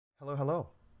Hello, hello.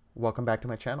 Welcome back to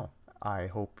my channel. I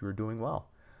hope you're doing well.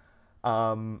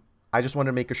 I just want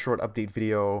to make a short update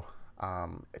video.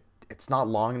 It's not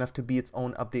long enough to be its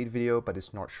own update video, but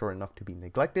it's not short enough to be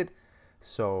neglected.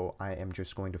 So I am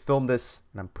just going to film this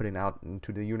and I'm putting it out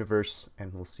into the universe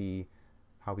and we'll see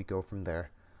how we go from there.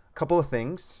 A couple of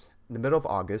things. In the middle of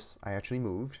August, I actually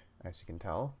moved. As you can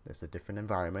tell, there's a different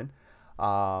environment.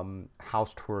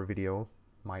 House tour video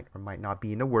might or might not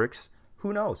be in the works.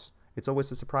 Who knows? It's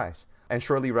always a surprise. And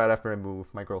shortly right after I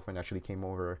moved, my girlfriend actually came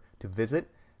over to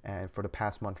visit. And for the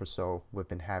past month or so, we've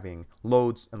been having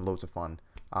loads and loads of fun.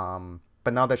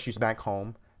 But now that she's back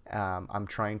home, I'm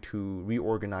trying to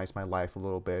reorganize my life a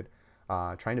little bit,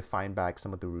 trying to find back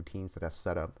some of the routines that I've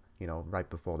set up, right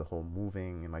before the whole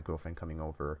moving and my girlfriend coming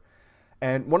over.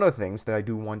 And one of the things that I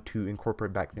do want to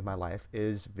incorporate back into my life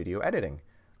is video editing.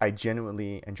 I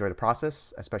genuinely enjoy the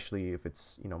process, especially if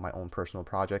it's, my own personal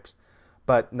projects.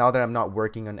 But now that I'm not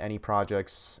working on any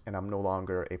projects and I'm no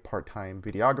longer a part-time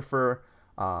videographer,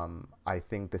 I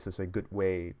think this is a good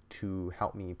way to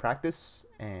help me practice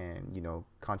and,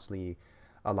 constantly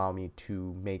allow me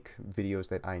to make videos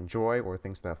that I enjoy or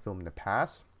things that I've filmed in the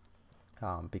past.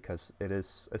 Because it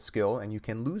is a skill and you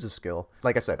can lose a skill.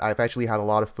 Like I said, I've actually had a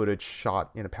lot of footage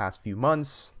shot in the past few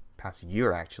months, past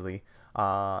year actually,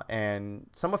 and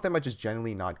some of them are just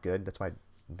generally not good. That's why I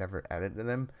never edited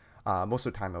them. Most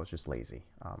of the time I was just lazy.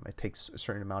 It takes a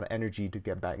certain amount of energy to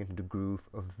get back into the groove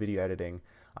of video editing.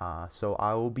 So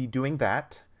I will be doing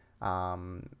that.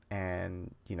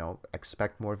 And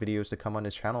expect more videos to come on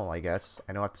this channel, I guess.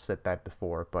 I know I've said that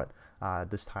before, but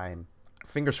this time,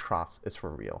 fingers crossed, it's for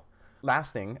real.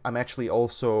 Last thing, I'm actually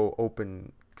also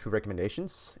open to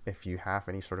recommendations. If you have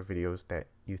any sort of videos that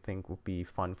you think would be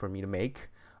fun for me to make,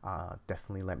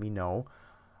 definitely let me know.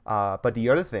 But the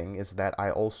other thing is that I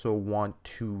also want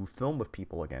to film with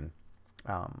people again.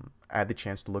 I had the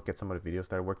chance to look at some of the videos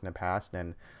that I worked in the past,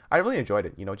 and I really enjoyed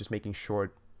it. Just making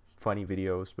short, funny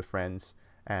videos with friends.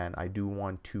 And I do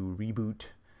want to reboot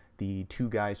the Two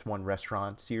Guys, One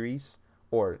Restaurant series,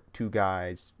 or Two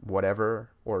Guys,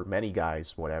 whatever, or Many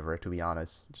Guys, whatever, to be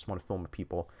honest. Just want to film with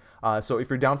people. So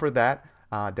if you're down for that,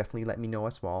 definitely let me know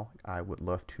as well. I would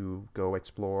love to go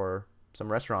explore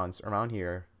some restaurants around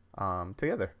here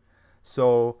together.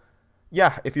 So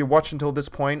yeah, if you watched until this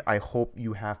point, I hope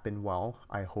you have been well.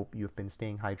 I hope you've been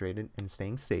staying hydrated and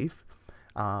staying safe.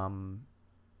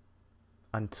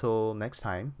 Until next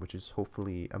time, which is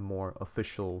hopefully a more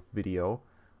official video,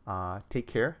 take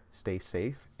care, stay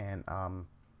safe, and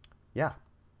yeah.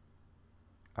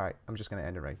 All right, I'm just going to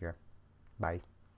end it right here. Bye.